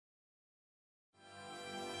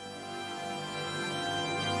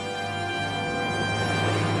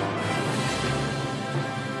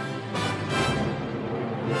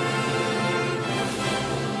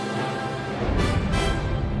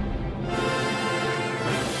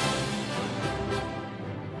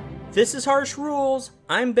This is Harsh Rules,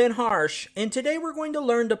 I'm Ben Harsh, and today we're going to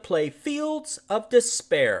learn to play Fields of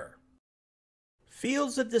Despair.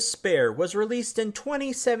 Fields of Despair was released in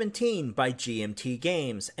 2017 by GMT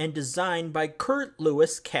Games and designed by Kurt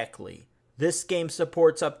Lewis Keckley. This game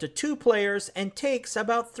supports up to 2 players and takes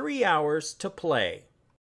about 3 hours to play.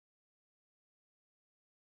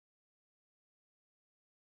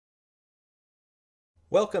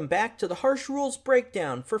 Welcome back to the Harsh Rules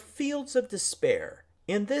breakdown for Fields of Despair.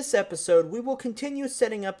 In this episode, we will continue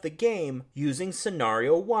setting up the game using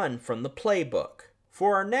Scenario 1 from the playbook.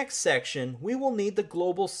 For our next section, we will need the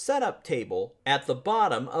global setup table at the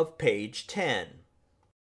bottom of page 10.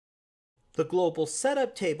 The global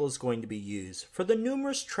setup table is going to be used for the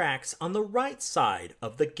numerous tracks on the right side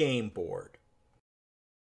of the game board.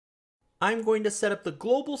 I'm going to set up the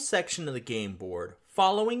global section of the game board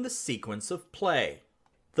following the sequence of play.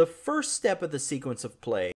 The first step of the sequence of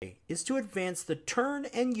play is to advance the turn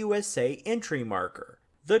and USA entry marker.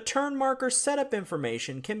 The turn marker setup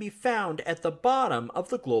information can be found at the bottom of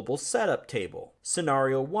the global setup table.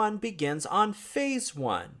 Scenario 1 begins on Phase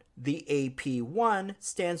 1. The AP1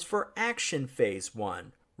 stands for Action Phase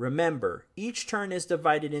 1. Remember, each turn is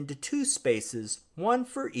divided into 2 spaces, one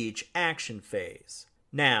for each action phase.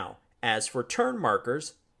 Now, as for turn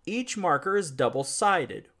markers, each marker is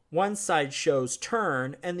double-sided. One side shows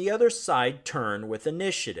turn and the other side turn with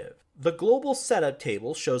initiative. The global setup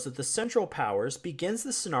table shows that the central powers begins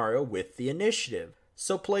the scenario with the initiative.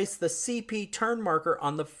 So place the CP turn marker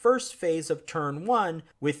on the first phase of turn 1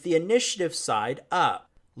 with the initiative side up.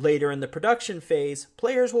 Later in the production phase,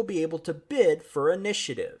 players will be able to bid for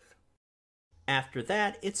initiative. After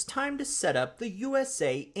that, it's time to set up the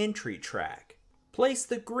USA entry track. Place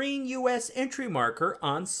the green US entry marker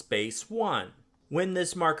on space 1. When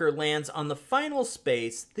this marker lands on the final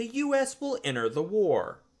space, the US will enter the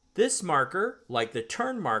war. This marker, like the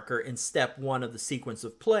turn marker in step 1 of the sequence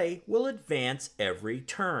of play, will advance every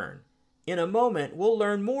turn. In a moment, we'll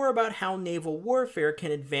learn more about how naval warfare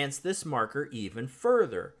can advance this marker even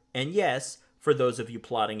further. And yes, for those of you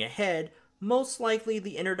plotting ahead, most likely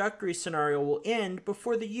the introductory scenario will end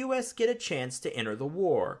before the US get a chance to enter the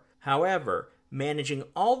war. However, managing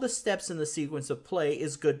all the steps in the sequence of play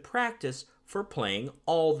is good practice for playing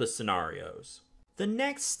all the scenarios. The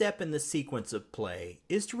next step in the sequence of play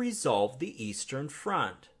is to resolve the Eastern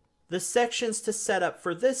Front. The sections to set up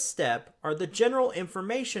for this step are the General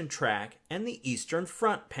Information track and the Eastern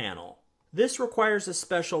Front panel. This requires a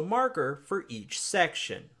special marker for each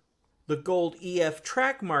section. The gold EF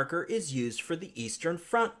track marker is used for the Eastern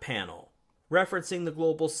Front panel. Referencing the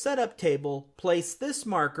global setup table, place this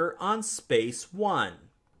marker on space 1.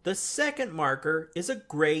 The second marker is a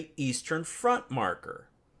gray Eastern Front marker.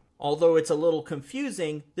 Although it's a little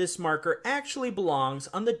confusing, this marker actually belongs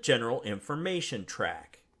on the General Information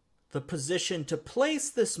track. The position to place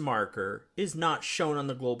this marker is not shown on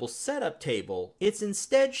the global setup table. It's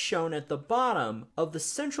instead shown at the bottom of the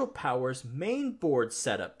Central Powers main board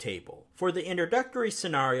setup table. For the introductory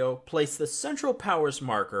scenario, place the Central Powers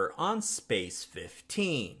marker on space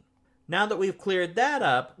 15. Now that we've cleared that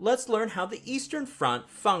up, let's learn how the Eastern Front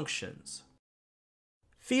functions.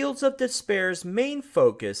 Fields of Despair's main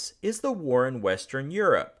focus is the war in Western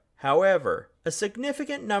Europe. However, a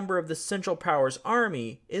significant number of the Central Powers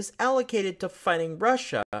army is allocated to fighting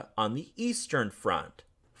Russia on the Eastern Front.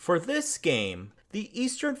 For this game, the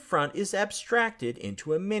Eastern Front is abstracted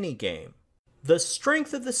into a minigame. The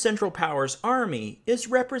strength of the Central Powers army is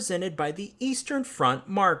represented by the Eastern Front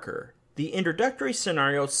marker. The introductory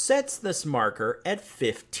scenario sets this marker at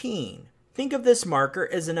 15. Think of this marker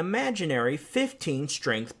as an imaginary 15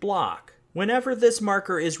 strength block. Whenever this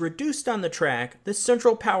marker is reduced on the track, the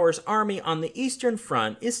Central Powers army on the Eastern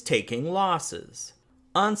Front is taking losses.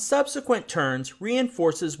 On subsequent turns,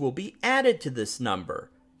 reinforces will be added to this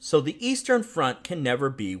number, so the Eastern Front can never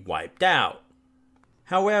be wiped out.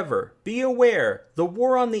 However, be aware, the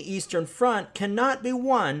war on the Eastern Front cannot be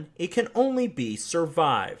won, it can only be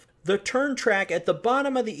survived. The turn track at the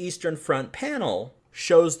bottom of the Eastern Front panel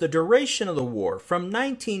shows the duration of the war from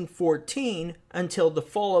 1914 until the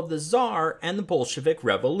fall of the Tsar and the Bolshevik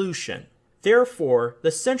Revolution. Therefore,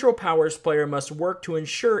 the Central Powers player must work to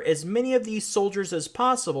ensure as many of these soldiers as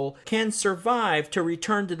possible can survive to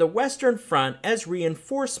return to the Western Front as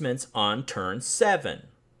reinforcements on turn 7.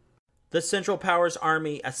 The Central Powers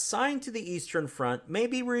army assigned to the Eastern Front may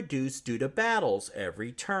be reduced due to battles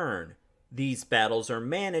every turn. These battles are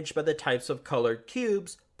managed by the types of colored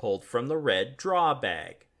cubes pulled from the red draw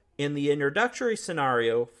bag. In the introductory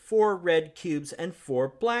scenario, 4 red cubes and 4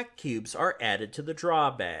 black cubes are added to the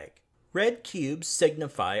draw bag. Red cubes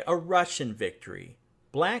signify a Russian victory.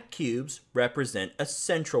 black cubes represent a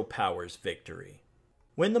Central Powers victory.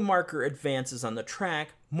 When the marker advances on the track,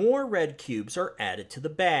 more red cubes are added to the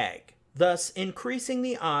bag, thus increasing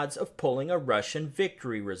the odds of pulling a Russian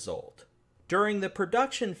victory result. During the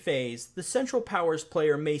production phase, the Central Powers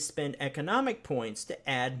player may spend economic points to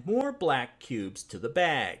add more black cubes to the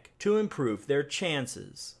bag to improve their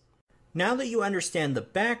chances. Now that you understand the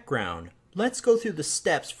background, let's go through the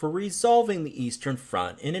steps for resolving the Eastern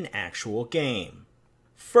Front in an actual game.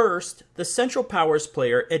 First, the Central Powers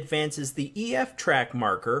player advances the EF track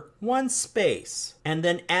marker 1 space, and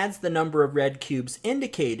then adds the number of red cubes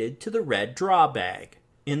indicated to the red draw bag.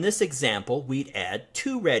 In this example, we'd add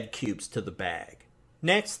 2 red cubes to the bag.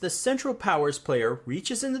 Next, the Central Powers player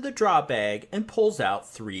reaches into the draw bag and pulls out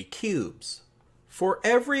 3 cubes. For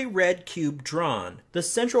every red cube drawn, the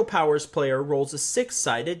Central Powers player rolls a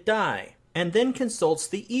 6-sided die, and then consults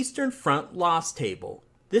the Eastern Front loss table.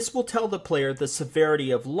 This will tell the player the severity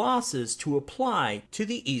of losses to apply to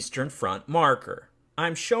the Eastern Front marker.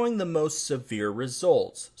 I'm showing the most severe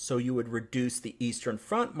results, so you would reduce the Eastern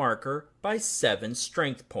Front marker by 7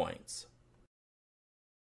 strength points.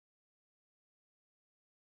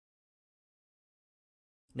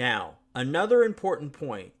 Now, another important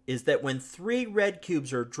point is that when 3 red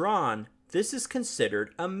cubes are drawn, this is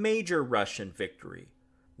considered a major Russian victory.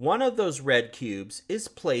 One of those red cubes is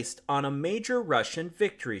placed on a major Russian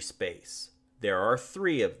victory space. There are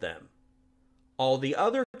 3 of them. All the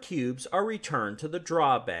other cubes are returned to the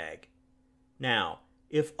draw bag. Now,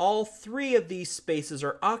 if all 3 of these spaces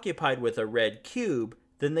are occupied with a red cube,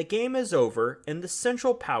 then the game is over and the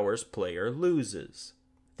Central Powers player loses.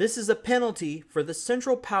 This is a penalty for the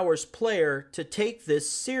Central Powers player to take this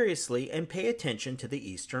seriously and pay attention to the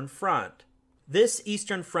Eastern Front. This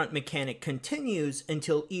Eastern Front mechanic continues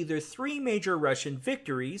until either 3 major Russian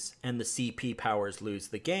victories and the CP powers lose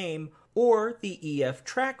the game, or the EF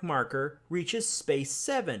track marker reaches space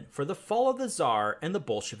 7 for the fall of the Tsar and the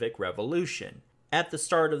Bolshevik Revolution. At the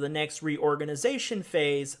start of the next reorganization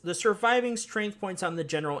phase, the surviving strength points on the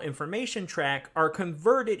general information track are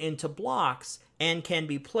converted into blocks and can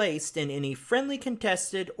be placed in any friendly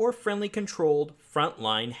contested or friendly controlled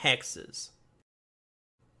frontline hexes.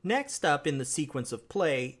 Next up in the sequence of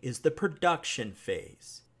play is the production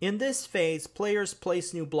phase. In this phase, players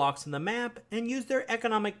place new blocks on the map and use their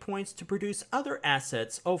economic points to produce other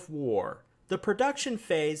assets of war. The production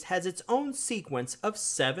phase has its own sequence of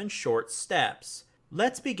 7 short steps.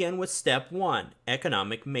 Let's begin with step 1,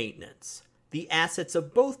 economic maintenance. The assets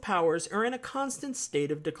of both powers are in a constant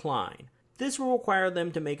state of decline. This will require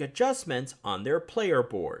them to make adjustments on their player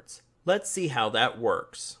boards. Let's see how that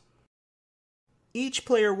works. Each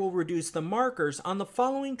player will reduce the markers on the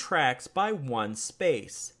following tracks by 1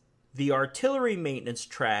 space: the artillery maintenance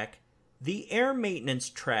track, the air maintenance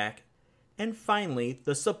track, and finally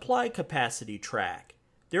the supply capacity track.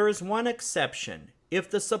 There is one exception. If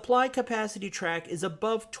the supply capacity track is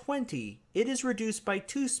above 20, it is reduced by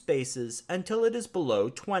 2 spaces until it is below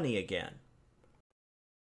 20 again.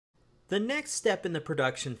 The next step in the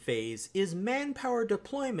production phase is manpower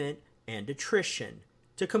deployment and attrition.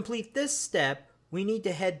 To complete this step, we need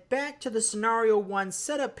to head back to the Scenario 1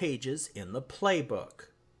 setup pages in the playbook.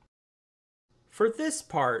 For this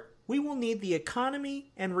part, we will need the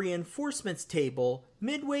Economy and Reinforcements table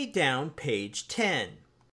midway down page 10.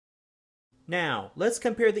 Now, let's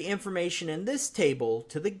compare the information in this table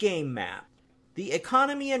to the game map. The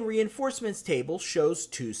Economy and Reinforcements table shows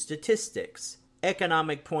 2 statistics: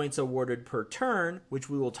 economic points awarded per turn, which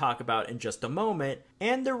we will talk about in just a moment,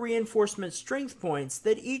 and the reinforcement strength points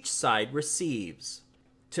that each side receives.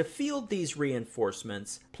 To field these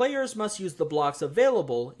reinforcements, players must use the blocks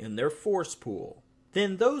available in their force pool.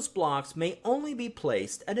 Then those blocks may only be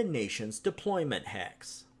placed at a nation's deployment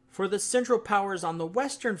hex. For the Central Powers on the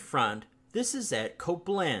Western Front, this is at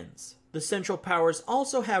Koblenz. The Central Powers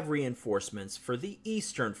also have reinforcements for the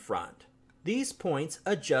Eastern Front. These points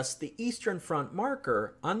adjust the Eastern Front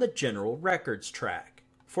marker on the general records track.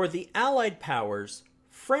 For the Allied powers,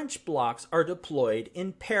 French blocks are deployed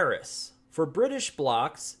in Paris. For British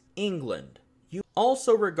blocks, England.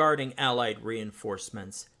 Also regarding Allied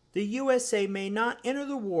reinforcements, the USA may not enter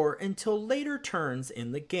the war until later turns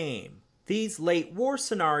in the game. These late war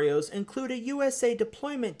scenarios include a USA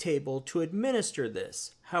deployment table to administer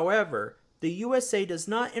this. However, the USA does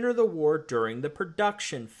not enter the war during the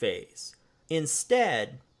production phase.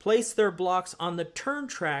 Instead, place their blocks on the turn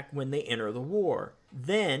track when they enter the war.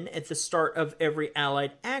 Then, at the start of every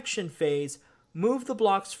Allied action phase, move the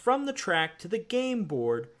blocks from the track to the game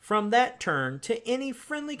board from that turn to any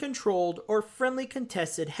friendly controlled or friendly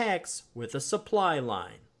contested hex with a supply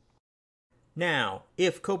line. Now,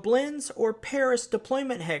 if Koblenz or Paris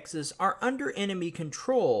deployment hexes are under enemy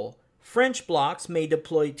control, French blocks may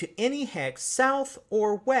deploy to any hex south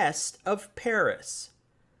or west of Paris.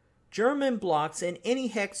 German blocks in any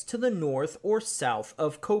hex to the north or south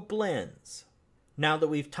of Koblenz. Now that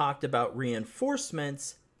we've talked about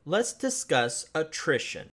reinforcements, let's discuss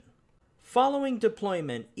attrition. Following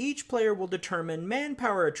deployment, each player will determine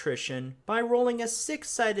manpower attrition by rolling a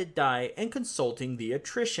 6-sided die and consulting the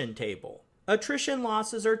attrition table. Attrition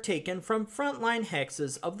losses are taken from frontline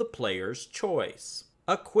hexes of the player's choice.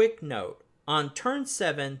 A quick note, on turn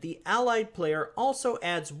 7, the Allied player also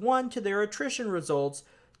adds 1 to their attrition results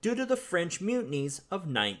due to the French mutinies of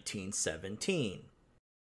 1917.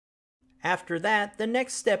 After that, the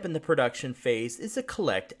next step in the production phase is to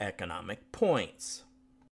collect economic points.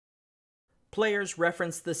 Players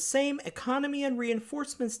reference the same economy and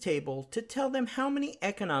reinforcements table to tell them how many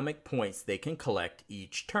economic points they can collect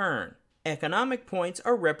each turn. Economic points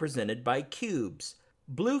are represented by cubes.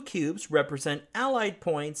 Blue cubes represent Allied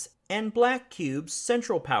points, and black cubes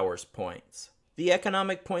Central Powers points. The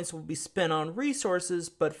economic points will be spent on resources,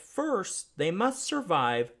 but first they must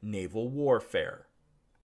survive naval warfare.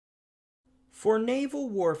 For naval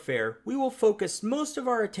warfare, we will focus most of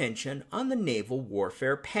our attention on the naval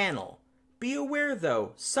warfare panel. Be aware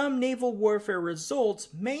though, some naval warfare results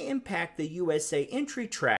may impact the USA entry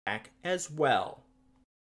track as well.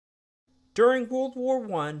 During World War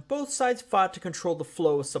I, both sides fought to control the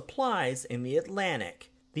flow of supplies in the Atlantic.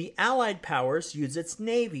 The Allied powers used its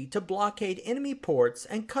navy to blockade enemy ports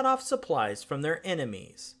and cut off supplies from their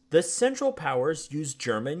enemies. The Central Powers used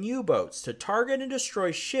German U-boats to target and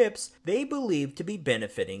destroy ships they believed to be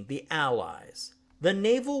benefiting the Allies. The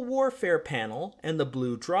Naval Warfare Panel and the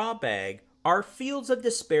Blue Draw Bag are Fields of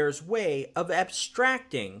Despair's way of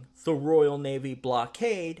abstracting the Royal Navy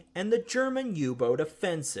blockade and the German U-boat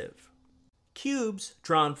offensive. Cubes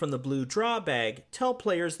drawn from the Blue Draw Bag tell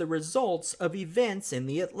players the results of events in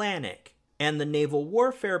the Atlantic, and the Naval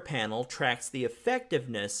Warfare Panel tracks the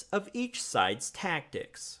effectiveness of each side's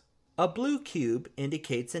tactics. A blue cube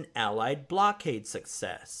indicates an Allied blockade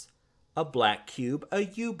success. A black cube, a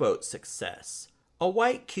U-boat success. A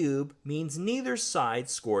white cube means neither side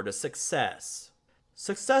scored a success.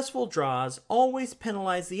 Successful draws always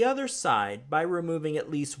penalize the other side by removing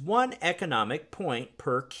at least 1 economic point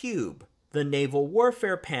per cube. The Naval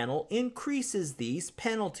Warfare Panel increases these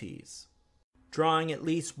penalties. Drawing at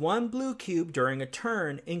least 1 blue cube during a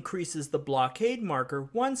turn increases the blockade marker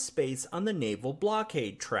 1 space on the naval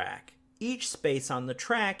blockade track. Each space on the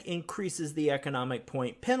track increases the economic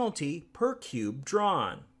point penalty per cube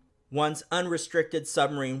drawn. Once unrestricted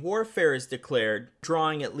submarine warfare is declared,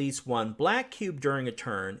 drawing at least 1 black cube during a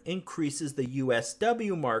turn increases the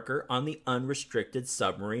USW marker on the unrestricted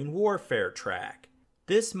submarine warfare track.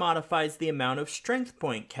 This modifies the amount of strength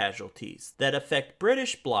point casualties that affect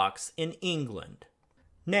British blocks in England.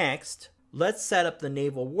 Next, let's set up the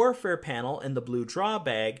Naval Warfare Panel in the Blue Draw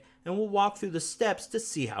Bag, and we'll walk through the steps to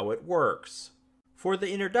see how it works. For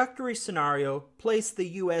the introductory scenario, place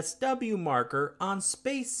the USW marker on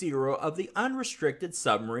space 0 of the unrestricted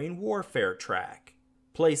submarine warfare track.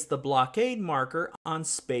 Place the blockade marker on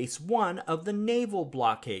space 1 of the naval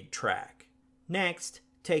blockade track. Next,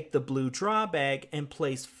 take the Blue Draw Bag and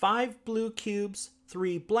place 5 blue cubes,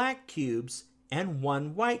 3 black cubes, and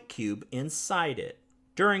 1 white cube inside it.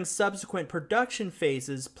 During subsequent production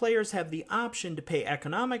phases, players have the option to pay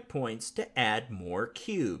economic points to add more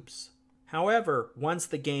cubes. However, once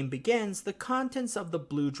the game begins, the contents of the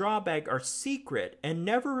Blue Draw Bag are secret and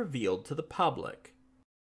never revealed to the public.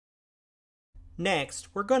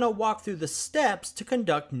 Next, we're going to walk through the steps to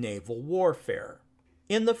conduct naval warfare.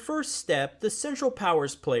 In the first step, the Central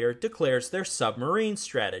Powers player declares their submarine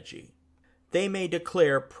strategy. They may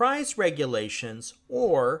declare prize regulations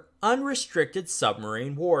or unrestricted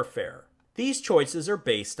submarine warfare. These choices are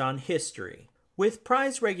based on history. With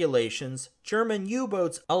prize regulations, German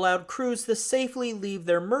U-boats allowed crews to safely leave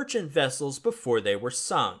their merchant vessels before they were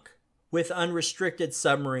sunk. With unrestricted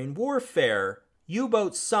submarine warfare,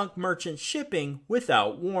 U-boats sunk merchant shipping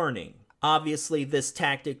without warning. Obviously, this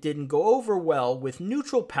tactic didn't go over well with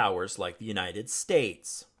neutral powers like the United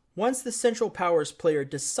States. Once the Central Powers player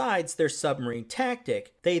decides their submarine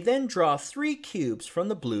tactic, they then draw 3 cubes from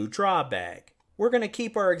the Blue Draw Bag. We're going to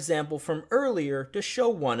keep our example from earlier to show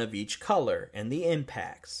 1 of each color and the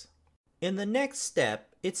impacts. In the next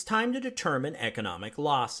step, it's time to determine economic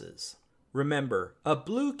losses. Remember, a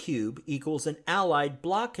blue cube equals an Allied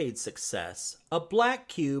blockade success, a black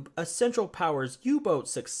cube a Central Powers U-boat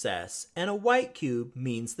success, and a white cube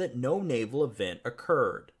means that no naval event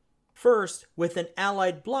occurred. First, with an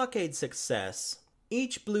Allied blockade success,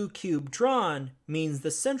 Each blue cube drawn means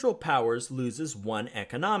the Central Powers loses 1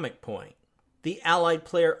 economic point. The Allied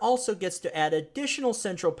player also gets to add additional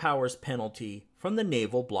Central Powers penalty from the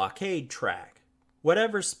naval blockade track.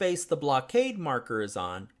 Whatever space the blockade marker is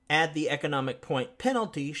on, add the economic point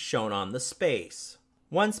penalty shown on the space.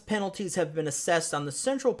 Once penalties have been assessed on the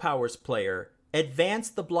Central Powers player, advance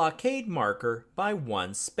the blockade marker by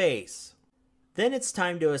 1 space. Then it's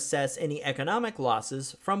time to assess any economic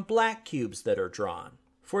losses from black cubes that are drawn.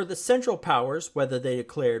 For the Central Powers, whether they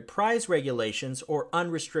declared prize regulations or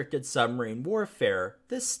unrestricted submarine warfare,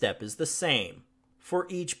 this step is the same. For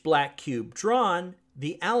each black cube drawn,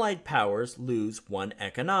 the Allied powers lose 1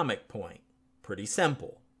 economic point. Pretty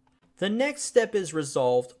simple. The next step is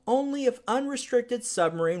resolved only if unrestricted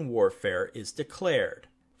submarine warfare is declared.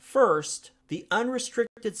 First, the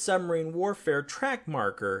unrestricted submarine warfare track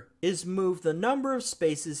marker is moved the number of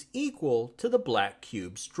spaces equal to the black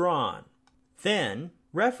cubes drawn. Then,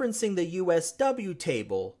 referencing the USW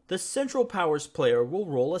table, the Central Powers player will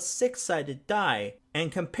roll a 6-sided die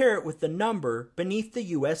and compare it with the number beneath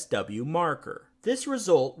the USW marker. This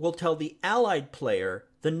result will tell the Allied player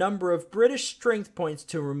the number of British strength points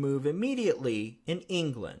to remove immediately in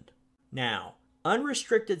England. Now,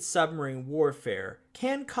 unrestricted submarine warfare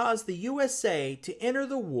can cause the USA to enter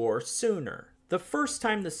the war sooner. The first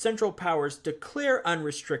time the Central Powers declare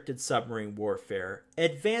unrestricted submarine warfare,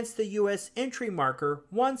 advance the US entry marker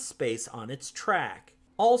 1 space on its track.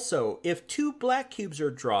 Also, if 2 black cubes are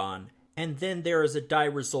drawn, and then there is a die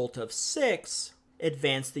result of 6,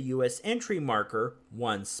 advance the US entry marker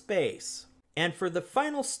 1 space. And for the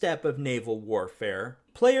final step of naval warfare,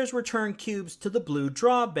 players return cubes to the blue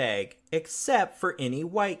draw bag, except for any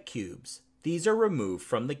white cubes. These are removed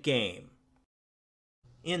from the game.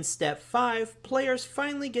 In step 5, players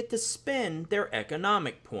finally get to spend their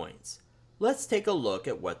economic points. Let's take a look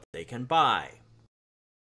at what they can buy.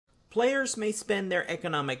 Players may spend their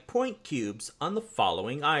economic point cubes on the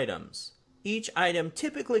following items. Each item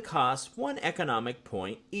typically costs 1 economic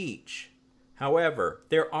point each. However,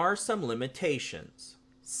 there are some limitations.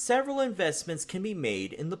 Several investments can be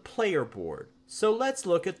made in the player board, so let's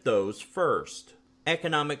look at those first.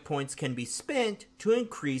 Economic points can be spent to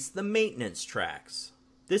increase the maintenance tracks.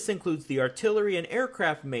 This includes the artillery and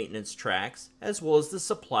aircraft maintenance tracks, as well as the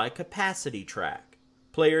supply capacity track.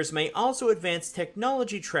 Players may also advance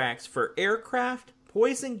technology tracks for aircraft,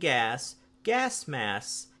 poison gas, gas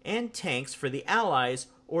masks, and tanks for the Allies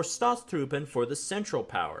or Staatstruppen for the Central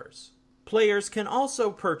Powers. Players can also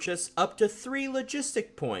purchase up to 3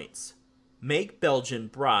 logistic points, make Belgian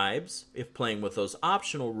bribes, if playing with those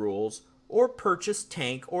optional rules, or purchase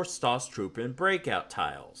tank or Staatstruppen breakout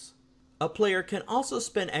tiles. A player can also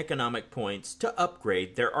spend economic points to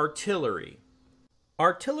upgrade their artillery.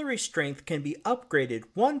 Artillery strength can be upgraded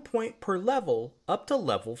 1 point per level up to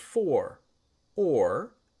level 4,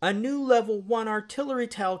 or a new level 1 artillery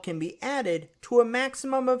tile can be added to a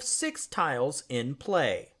maximum of 6 tiles in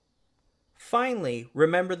play. Finally,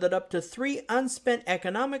 remember that up to 3 unspent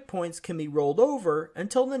economic points can be rolled over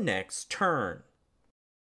until the next turn.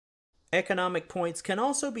 Economic points can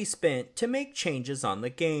also be spent to make changes on the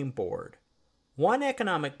game board. 1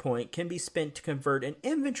 economic point can be spent to convert an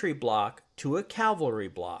infantry block to a cavalry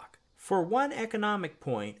block. For 1 economic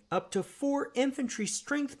point, up to 4 infantry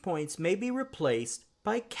strength points may be replaced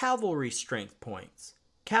by cavalry strength points.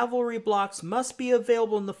 Cavalry blocks must be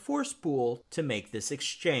available in the force pool to make this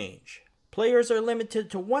exchange. Players are limited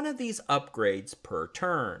to 1 of these upgrades per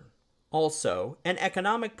turn. Also, an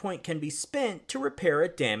economic point can be spent to repair a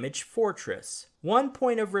damaged fortress. 1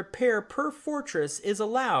 point of repair per fortress is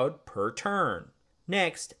allowed per turn.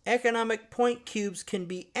 Next, economic point cubes can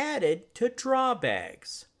be added to draw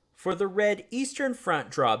bags. For the red Eastern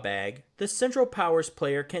Front draw bag, the Central Powers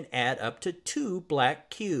player can add up to 2 black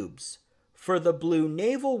cubes. For the blue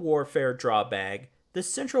Naval Warfare draw bag, the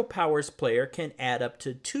Central Powers player can add up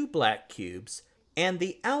to 2 black cubes, and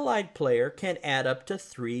the Allied player can add up to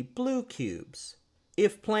 3 blue cubes.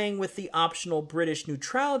 If playing with the optional British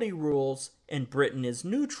neutrality rules and Britain is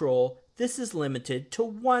neutral, this is limited to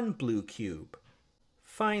 1 blue cube.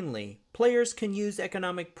 Finally, players can use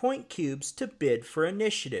economic point cubes to bid for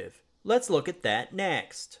initiative. Let's look at that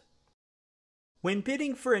next. When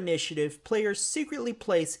bidding for initiative, players secretly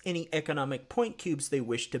place any economic point cubes they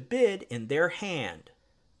wish to bid in their hand.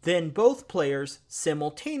 Then both players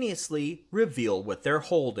simultaneously reveal what they're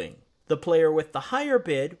holding. The player with the higher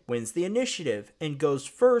bid wins the initiative and goes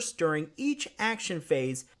first during each action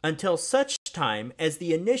phase until such time as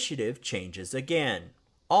the initiative changes again.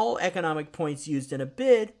 All economic points used in a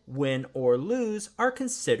bid, win or lose, are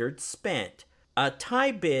considered spent. A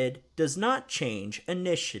tie bid does not change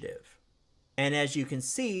initiative. And as you can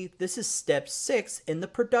see, this is step 6 in the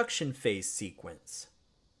production phase sequence.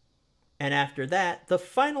 And after that, the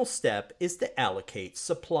final step is to allocate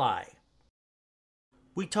supply.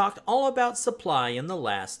 We talked all about supply in the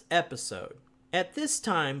last episode. At this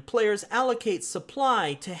time, players allocate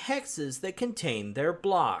supply to hexes that contain their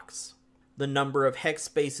blocks. The number of hex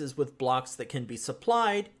spaces with blocks that can be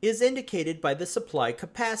supplied is indicated by the supply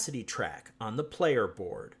capacity track on the player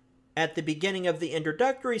board. At the beginning of the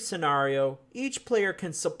introductory scenario, each player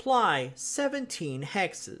can supply 17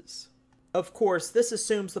 hexes. Of course, this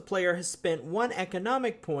assumes the player has spent 1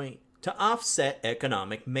 economic point to offset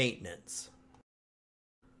economic maintenance.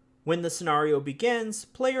 When the scenario begins,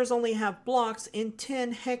 players only have blocks in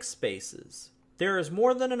 10 hex spaces. There is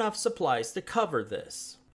more than enough supplies to cover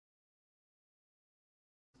this.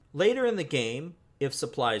 Later in the game, if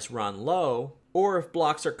supplies run low, or if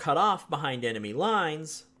blocks are cut off behind enemy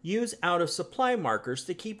lines, use out-of-supply markers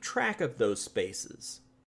to keep track of those spaces.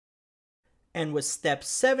 And with step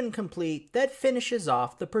 7 complete, that finishes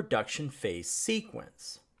off the production phase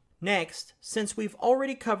sequence. Next, since we've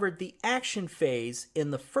already covered the action phase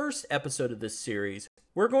in the first episode of this series,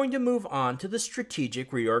 we're going to move on to the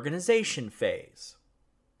strategic reorganization phase.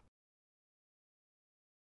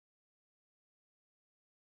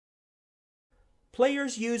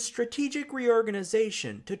 Players use strategic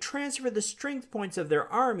reorganization to transfer the strength points of their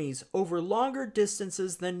armies over longer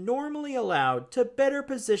distances than normally allowed to better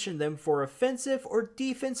position them for offensive or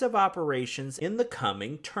defensive operations in the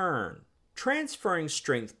coming turn. Transferring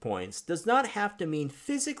strength points does not have to mean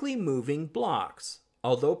physically moving blocks,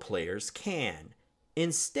 although players can.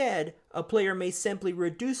 Instead, a player may simply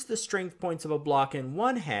reduce the strength points of a block in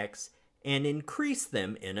one hex and increase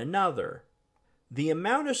them in another. The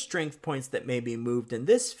amount of strength points that may be moved in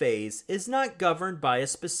this phase is not governed by a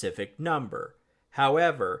specific number.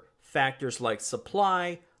 However, factors like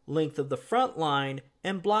supply, length of the front line,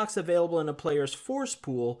 and blocks available in a player's force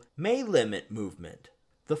pool may limit movement.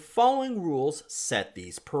 The following rules set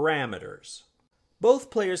these parameters.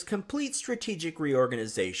 Both players complete strategic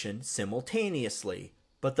reorganization simultaneously,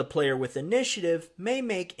 but the player with initiative may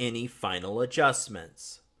make any final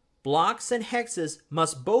adjustments. Blocks and hexes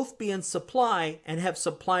must both be in supply and have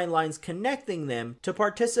supply lines connecting them to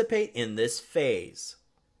participate in this phase.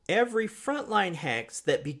 Every frontline hex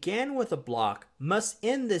that began with a block must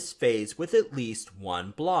end this phase with at least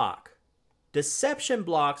one block. Deception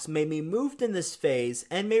blocks may be moved in this phase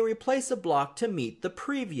and may replace a block to meet the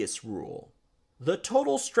previous rule. The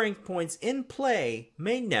total strength points in play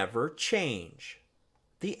may never change.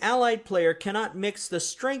 The allied player cannot mix the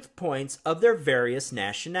strength points of their various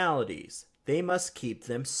nationalities. They must keep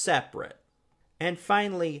them separate. And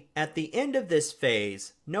finally, at the end of this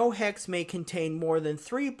phase, no hex may contain more than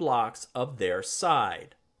 3 blocks of their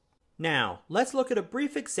side. Now, let's look at a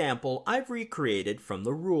brief example I've recreated from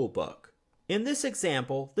the rulebook. In this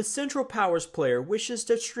example, the Central Powers player wishes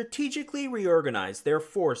to strategically reorganize their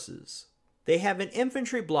forces. They have an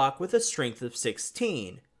infantry block with a strength of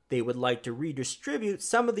 16. They would like to redistribute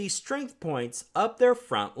some of these strength points up their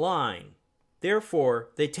front line. Therefore,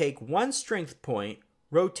 they take 1 strength point,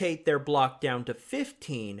 rotate their block down to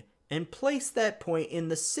 15, and place that point in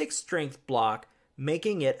the 6 strength block,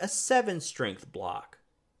 making it a 7 strength block.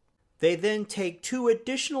 They then take 2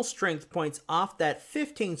 additional strength points off that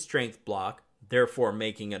 15 strength block, therefore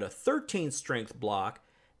making it a 13 strength block,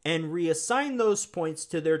 and reassign those points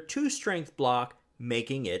to their 2 strength block,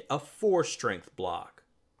 making it a 4 strength block.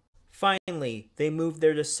 Finally, they move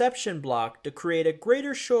their deception block to create a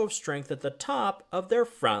greater show of strength at the top of their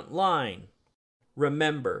front line.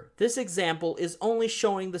 Remember, this example is only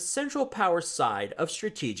showing the Central Powers side of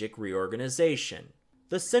strategic reorganization.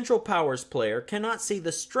 The Central Powers player cannot see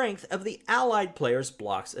the strength of the Allied player's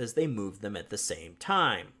blocks as they move them at the same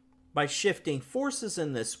time. By shifting forces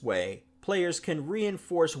in this way, players can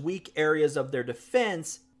reinforce weak areas of their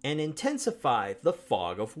defense and intensify the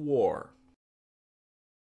fog of war.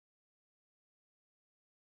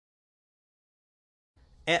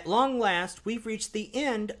 At long last, we've reached the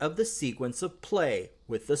end of the sequence of play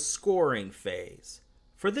with the scoring phase.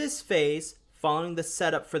 For this phase, following the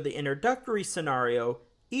setup for the introductory scenario,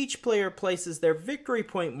 each player places their victory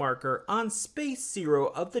point marker on space 0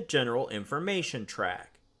 of the general information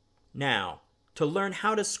track. Now, to learn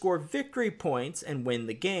how to score victory points and win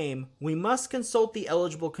the game, we must consult the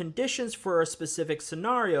eligible conditions for a specific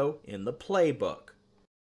scenario in the playbook.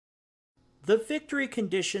 The victory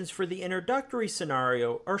conditions for the introductory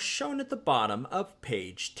scenario are shown at the bottom of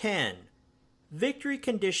page 10. Victory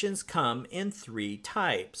conditions come in 3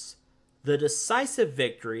 types. The decisive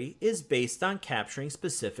victory is based on capturing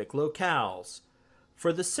specific locales.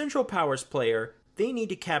 For the Central Powers player, they need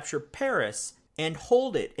to capture Paris and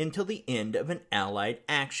hold it until the end of an Allied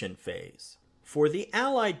action phase. For the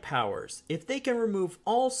Allied powers, if they can remove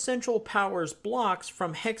all Central Powers blocks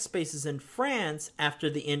from hex spaces in France after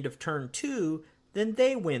the end of turn 2, then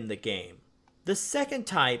they win the game. The second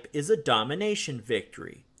type is a domination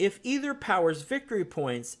victory. If either power's victory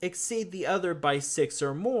points exceed the other by 6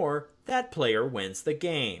 or more, that player wins the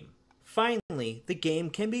game. Finally, the game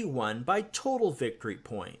can be won by total victory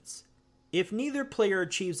points. If neither player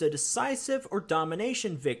achieves a decisive or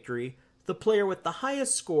domination victory, the player with the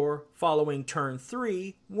highest score following turn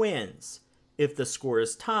 3 wins. If the score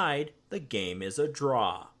is tied, the game is a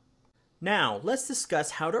draw. Now, let's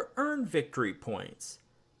discuss how to earn victory points.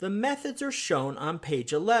 The methods are shown on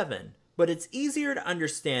page 11, but it's easier to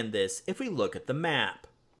understand this if we look at the map.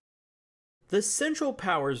 The Central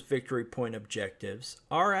Powers victory point objectives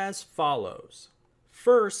are as follows.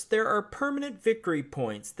 First, there are permanent victory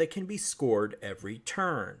points that can be scored every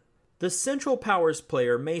turn. The Central Powers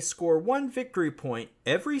player may score 1 victory point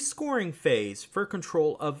every scoring phase for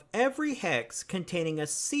control of every hex containing a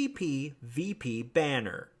CP-VP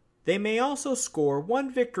banner. They may also score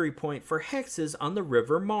 1 victory point for hexes on the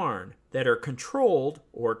River Marne that are controlled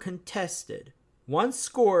or contested. Once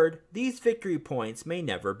scored, these victory points may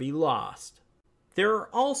never be lost. There are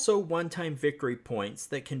also one-time victory points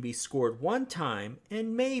that can be scored 1 time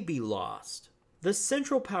and may be lost. The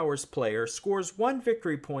Central Powers player scores 1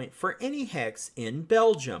 victory point for any hex in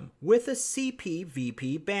Belgium with a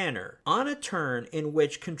CP-VP banner on a turn in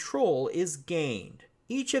which control is gained.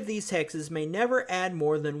 Each of these hexes may never add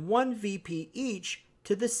more than 1 VP each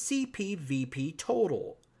to the CP-VP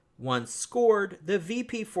total. Once scored, the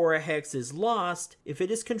VP for a hex is lost if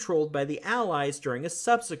it is controlled by the Allies during a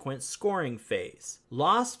subsequent scoring phase.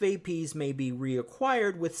 Lost VPs may be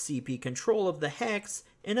reacquired with CP control of the hex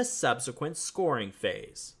in a subsequent scoring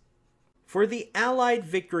phase. For the Allied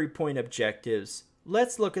victory point objectives,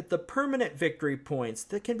 let's look at the permanent victory points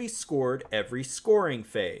that can be scored every scoring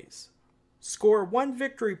phase. Score 1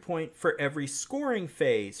 victory point for every scoring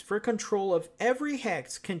phase for control of every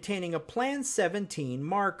hex containing a Plan 17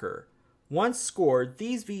 marker. Once scored,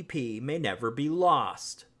 these VP may never be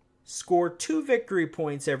lost. Score 2 victory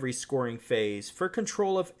points every scoring phase for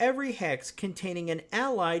control of every hex containing an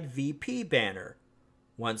Allied VP banner.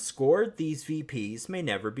 Once scored, these VPs may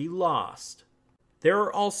never be lost. There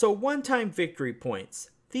are also one-time victory points.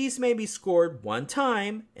 These may be scored 1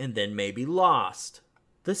 time and then may be lost.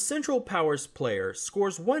 The Central Powers player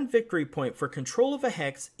scores 1 victory point for control of a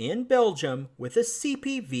hex in Belgium with a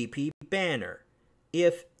CP-VP banner.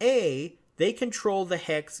 If A, they control the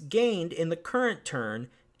hex gained in the current turn,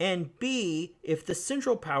 and B, if the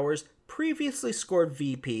Central Powers previously scored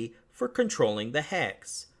VP for controlling the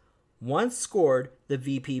hex. Once scored, the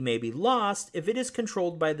VP may be lost if it is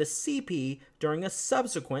controlled by the CP during a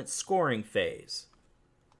subsequent scoring phase.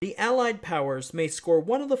 The Allied powers may score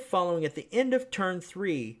one of the following at the end of turn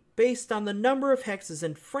 3 based on the number of hexes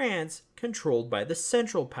in France controlled by the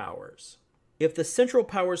Central Powers. If the Central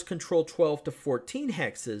Powers control 12 to 14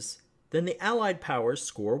 hexes, then the Allied powers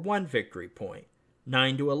score 1 victory point.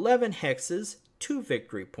 9 to 11 hexes, 2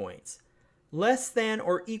 victory points. Less than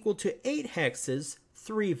or equal to 8 hexes,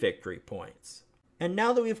 3 victory points. And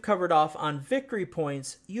now that we've covered off on victory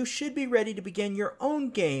points, you should be ready to begin your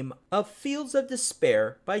own game of Fields of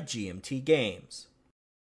Despair by GMT Games.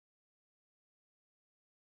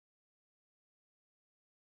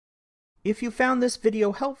 If you found this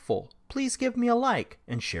video helpful, please give me a like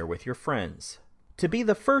and share with your friends. To be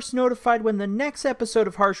the first notified when the next episode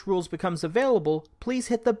of Harsh Rules becomes available, please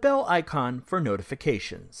hit the bell icon for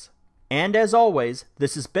notifications. And as always,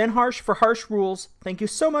 this has been Harsh for Harsh Rules. Thank you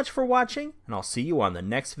so much for watching, and I'll see you on the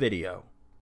next video.